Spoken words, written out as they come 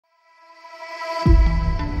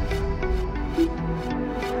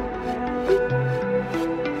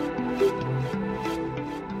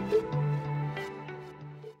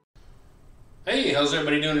Hey, how's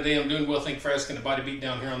everybody doing today? I'm doing well, thank you for asking. The Body Beat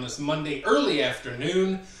down here on this Monday early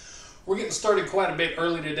afternoon. We're getting started quite a bit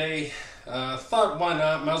early today. Thought why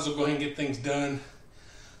not, might as well go ahead and get things done.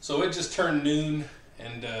 So it just turned noon,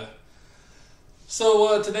 and today's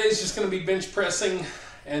just going to be bench pressing.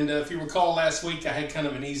 And if you recall last week, I had kind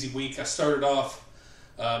of an easy week. I started off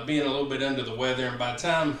being a little bit under the weather, and by the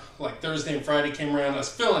time like Thursday and Friday came around, I was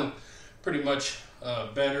feeling pretty much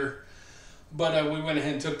better. But we went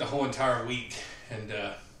ahead and took the whole entire week and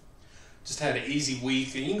just had an easy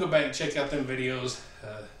week. And you can go back and check out them videos.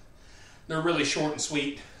 They're really short and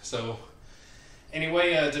sweet. So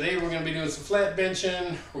anyway, today we're going to be doing some flat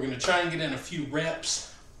benching. We're going to try and get in a few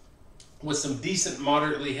reps with some decent,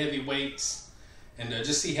 moderately heavy weights, and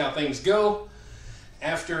just see how things go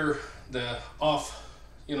after the off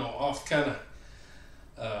kind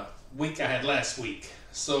of week I had last week.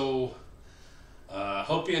 So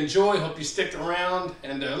hope you enjoy, hope you stick around,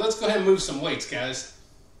 and let's go ahead and move some weights, guys.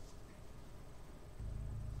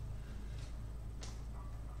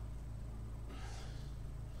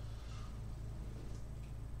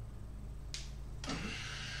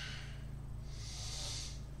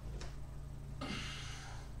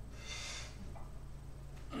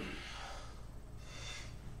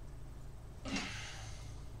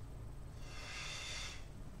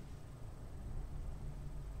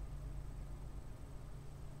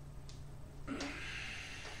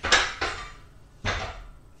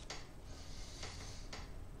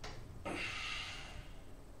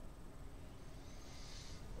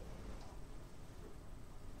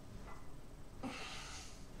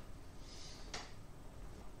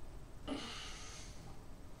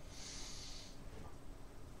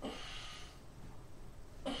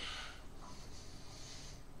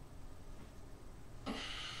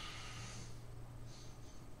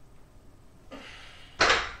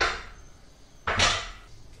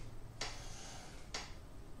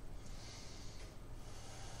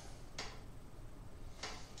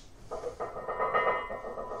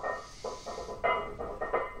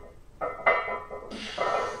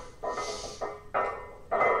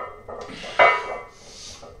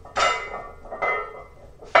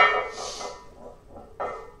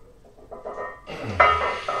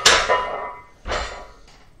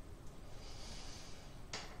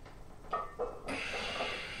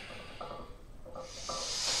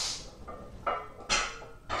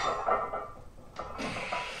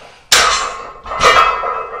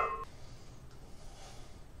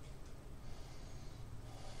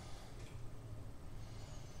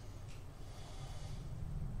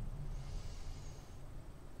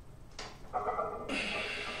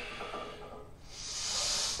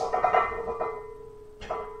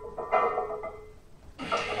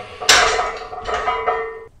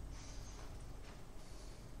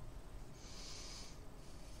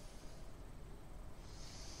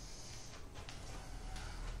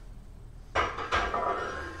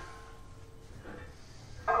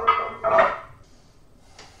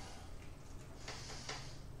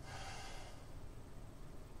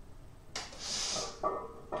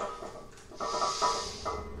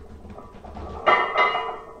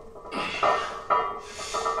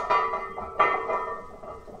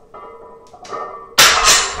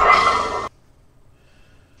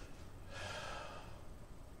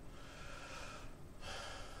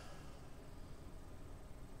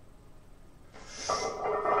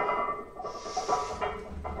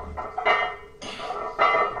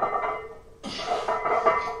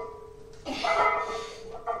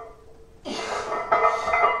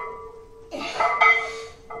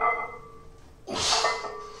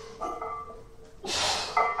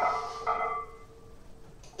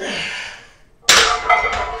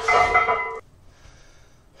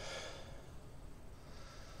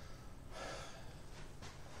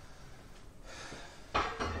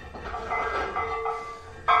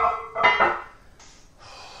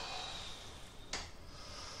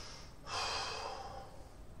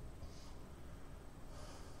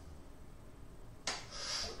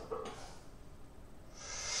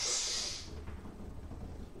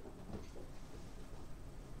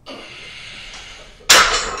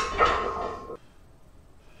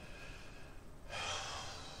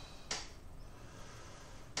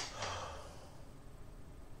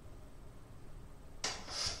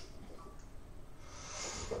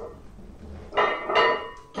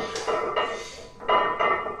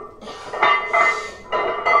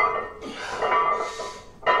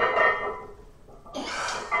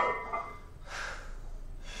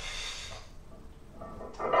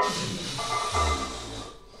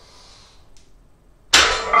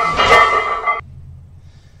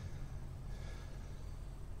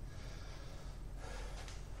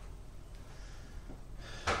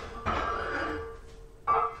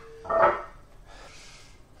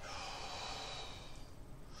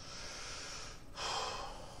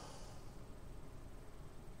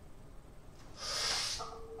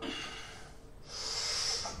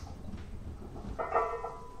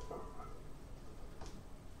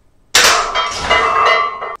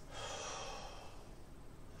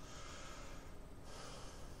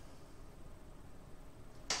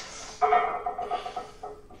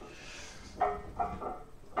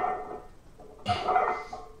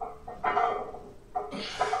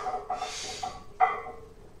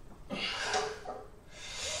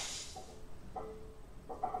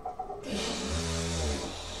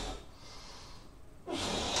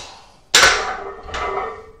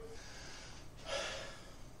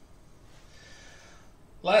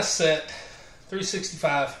 Last set,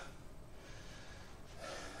 365.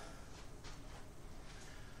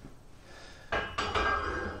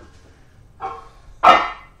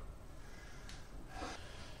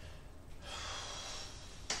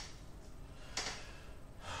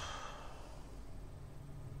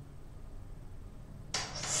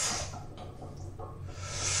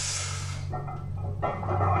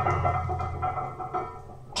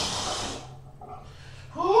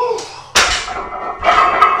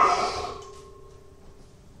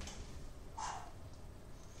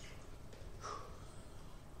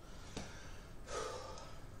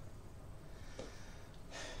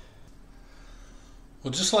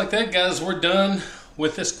 Well, just like that, guys, we're done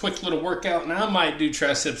with this quick little workout. Now, I might do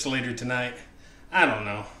triceps later tonight. I don't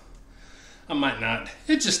know. I might not.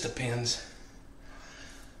 It just depends.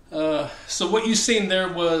 So what you seen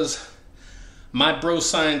there was my bro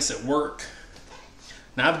science at work.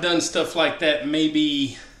 Now, I've done stuff like that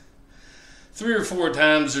maybe 3 or 4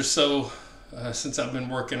 times or so since I've been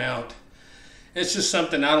working out. It's just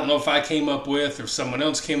something I don't know if I came up with or someone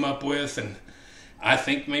else came up with, and I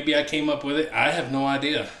think maybe I came up with it. I have no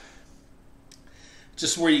idea.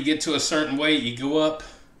 Just where you get to a certain weight, you go up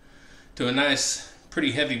to a nice,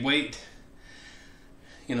 pretty heavy weight.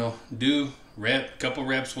 You know, do couple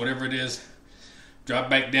reps, whatever it is. Drop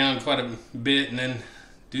back down quite a bit, and then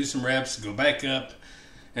do some reps, go back up,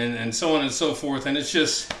 and so on and so forth. And it's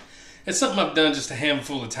something I've done just a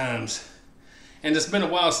handful of times. And it's been a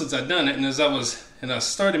while since I've done it. And as I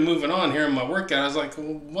started moving on here in my workout, I was like,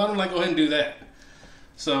 well, why don't I go ahead and do that?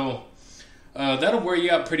 So that'll wear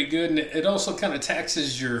you out pretty good, and it also kind of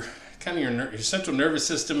taxes your central nervous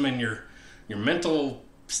system and your mental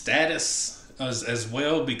status as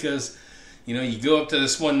well, because you know, you go up to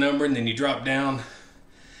this one number and then you drop down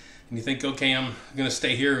and you think, okay, I'm gonna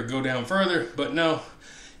stay here or go down further, but no,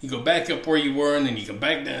 you go back up where you were and then you come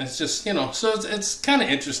back down. It's just, you know, so it's kind of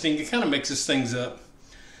interesting. It kind of mixes things up,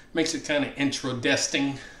 makes it kind of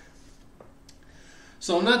interesting.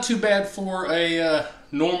 So not too bad for a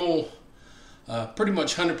normal, pretty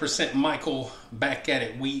much 100% Michael back at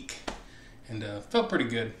it week, and felt pretty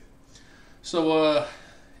good. So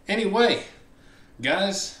anyway,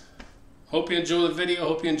 guys, hope you enjoy the video.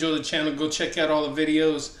 Hope you enjoy the channel. Go check out all the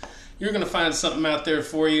videos. You're going to find something out there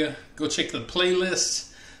for you. Go check the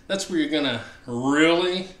playlist. That's where you're going to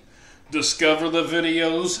really discover the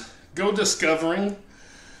videos. Go discovering.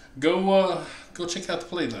 Go check out the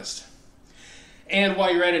playlist. And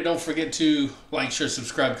while you're at it, don't forget to like, share,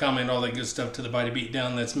 subscribe, comment, all that good stuff to the Body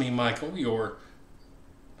Beatdown. That's me, Michael, your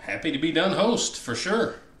happy to be done host, for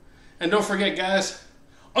sure. And don't forget, guys,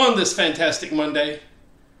 on this fantastic Monday,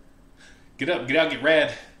 get up, get out, get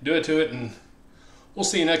rad, do it to it, and we'll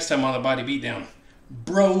see you next time on the Body Beatdown.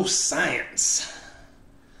 Bro science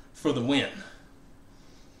for the win.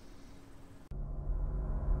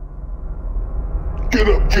 Get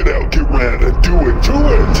up, get out, get rad, and do it to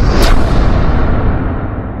it!